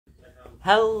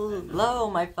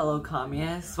Hello, my fellow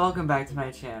communists. Welcome back to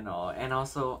my channel. And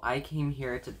also, I came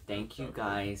here to thank you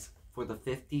guys for the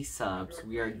 50 subs.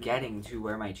 We are getting to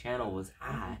where my channel was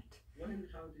at.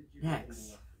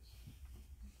 Next.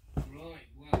 Right,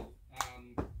 well,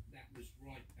 that was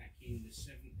right back in the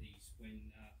 70s when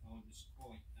I was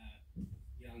quite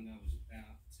young. I was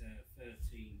about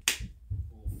 13 or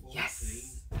 14.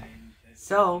 Yes! And,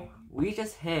 So, we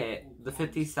just hit the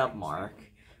 50 sub mark,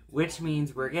 which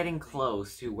means we're getting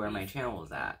close to where my channel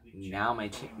was at. Now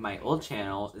my old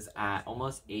channel is at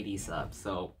almost 80 subs,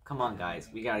 so come on guys,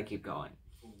 we gotta keep going.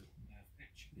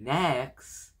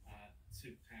 Next,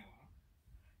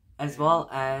 as well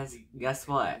as, guess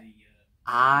what?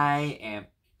 I am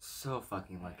so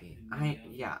fucking lucky. I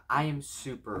am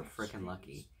super freaking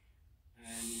lucky.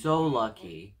 So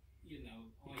lucky.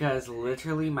 Because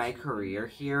literally my career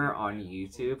here on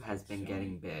YouTube has been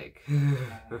getting big.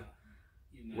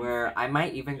 Where I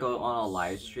might even go on a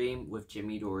live stream with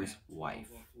Jimmy Dore's wife,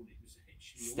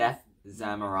 Steph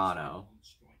Zamorano,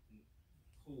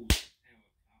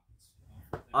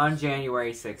 on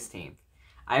January 16th.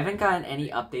 I haven't gotten any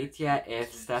updates yet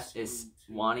if Steph is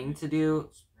wanting to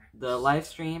do the live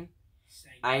stream.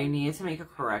 I needed to make a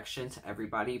correction to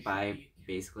everybody by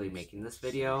basically making this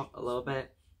video a little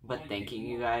bit, but thanking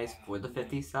you guys for the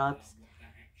 50 subs.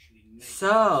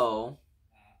 So,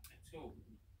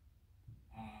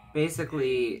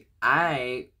 basically,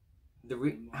 how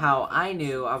I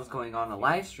knew I was going on a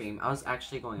live stream, I was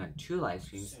actually going on 2 live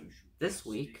streams this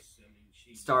week.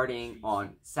 Starting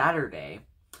on Saturday,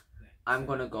 I'm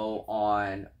going to go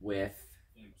on with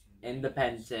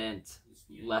Independent,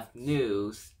 Left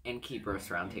News, and Keepers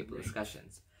Roundtable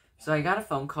Discussions. So I got a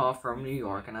phone call from New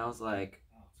York, and I was like,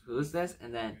 who's this?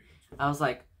 And then I was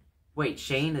like, wait,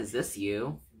 Shane, is this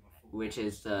you? Which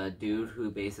is the dude who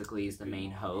basically is the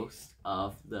main host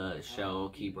of the show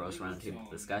Key Bros Roundtable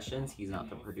Discussions. He's not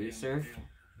the producer.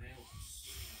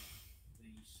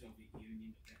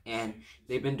 And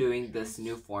they've been doing this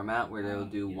new format where they'll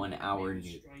do 1 hour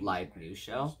live news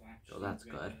show. So that's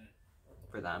good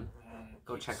for them.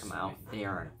 Go check them out. They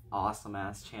are an awesome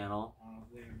ass channel.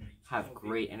 Have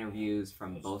great interviews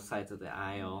from both sides of the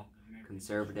aisle.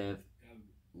 Conservative,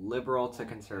 liberal to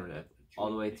conservative. All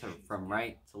the way from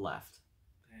right to left.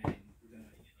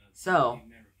 So,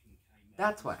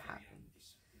 that's what happened.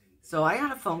 So I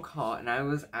got a phone call and I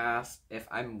was asked if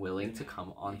I'm willing to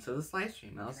come onto this live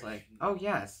stream. I was like, oh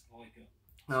yes.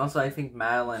 And also I think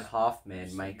Madeline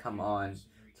Hoffman might come on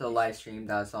to the live stream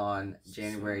that's on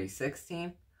January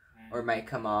 16th. Or might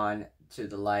come on to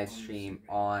the live stream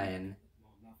on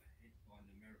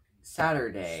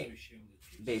Saturday.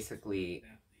 Basically,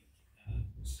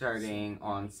 starting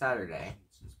on Saturday.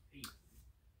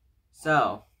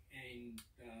 So,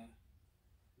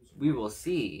 we will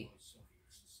see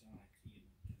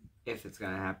if it's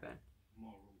going to happen.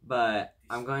 But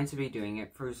I'm going to be doing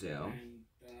it for Zoom.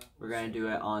 We're going to do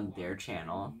it on their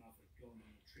channel.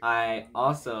 I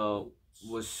also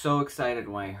was so excited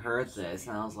when I heard this,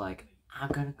 and I was like, I'm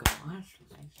going to go on a live stream.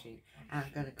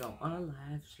 I'm going to go on a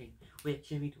live stream with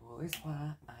Jimmy Dore's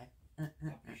wife.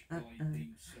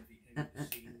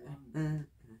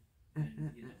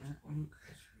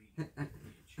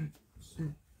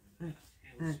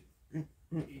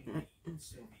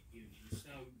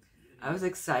 I was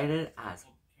excited as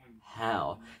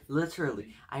hell.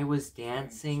 Literally, I was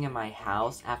dancing in my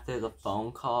house after the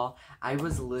phone call. I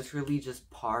was literally just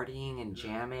partying and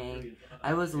jamming.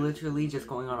 I was literally just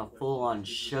going on a full-on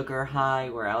sugar high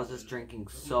where I was just drinking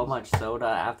so much soda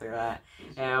after that.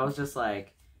 And I was just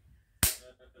like,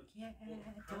 yeah, dog.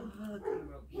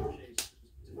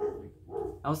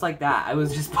 I was like that. I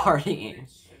was just partying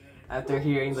after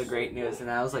hearing the great news.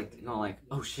 And I was like,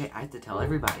 oh shit, I have to tell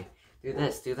everybody. Do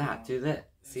this, do that, do that.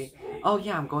 See? Oh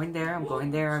yeah, I'm going there, I'm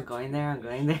going there, I'm going there, I'm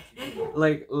going there.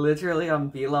 Like, literally on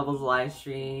B-Level's live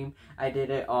stream. I did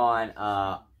it on,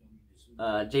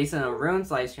 Jason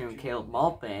Aroon's live stream with Caleb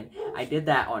Malpin. I did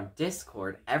that on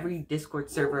Discord. Every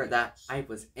Discord server that I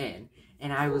was in.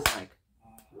 And I was like,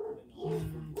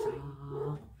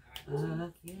 yeah.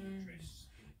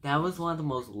 That was one of the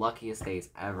most luckiest days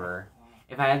ever.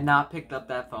 If I had not picked up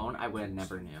that phone, I would have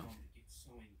never knew.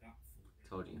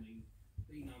 Told you.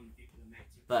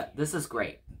 But this is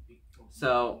great.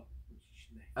 So,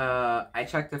 I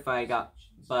checked if I got,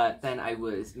 but then I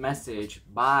was messaged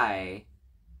by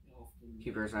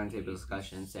Keepers Roundtable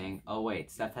Discussion saying, oh wait,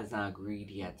 Steph has not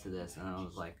agreed yet to this. And I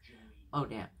was like, oh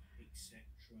damn.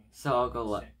 So I'll go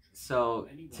look. So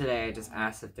today I just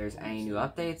asked if there's any new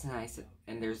updates, and I said,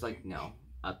 and there's like no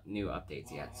new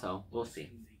updates yet. So we'll see.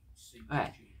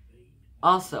 Okay.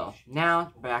 Also,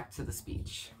 now back to the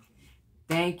speech.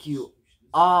 Thank you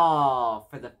Oh,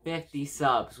 for the 50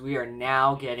 subs, we are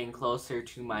now getting closer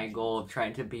to my goal of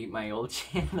trying to beat my old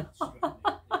channel.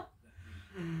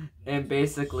 And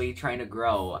basically trying to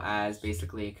grow as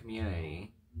basically a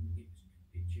community.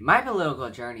 My political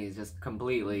journey is just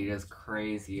completely just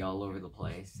crazy all over the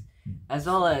place. As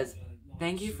well as,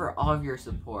 thank you for all of your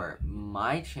support.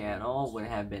 My channel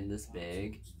wouldn't have been this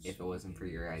big if it wasn't for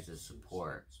your guys'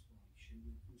 support.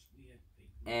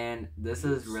 And this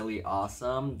is really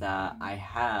awesome that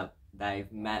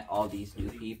I've met all these new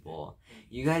people.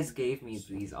 You guys gave me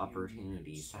these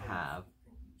opportunities to have,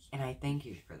 and I thank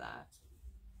you for that.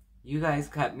 You guys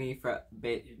kept me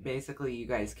basically you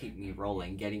guys keep me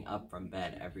rolling, getting up from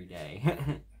bed every day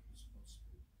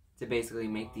to basically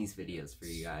make these videos for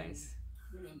you guys.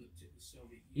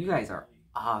 You guys are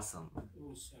awesome,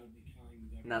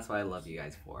 and that's why I love you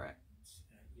guys for it.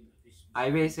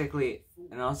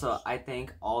 And also I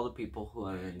thank all the people who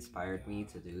have inspired me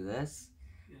to do this,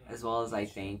 as well as I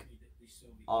thank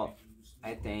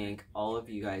all of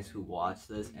you guys who watched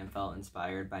this and felt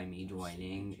inspired by me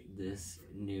joining this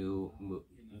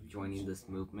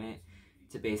movement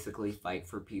to basically fight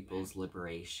for people's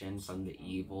liberation from the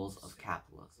evils of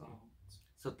capitalism.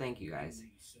 So thank you guys.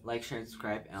 Like, share, and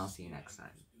subscribe, and I'll see you next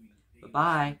time.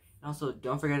 Bye-bye. And also,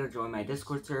 don't forget to join my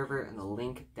Discord server in the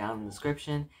link down in the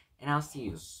description, and I'll see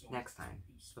you next time.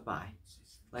 Bye-bye.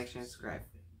 Like, share, and subscribe.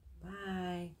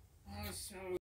 Bye.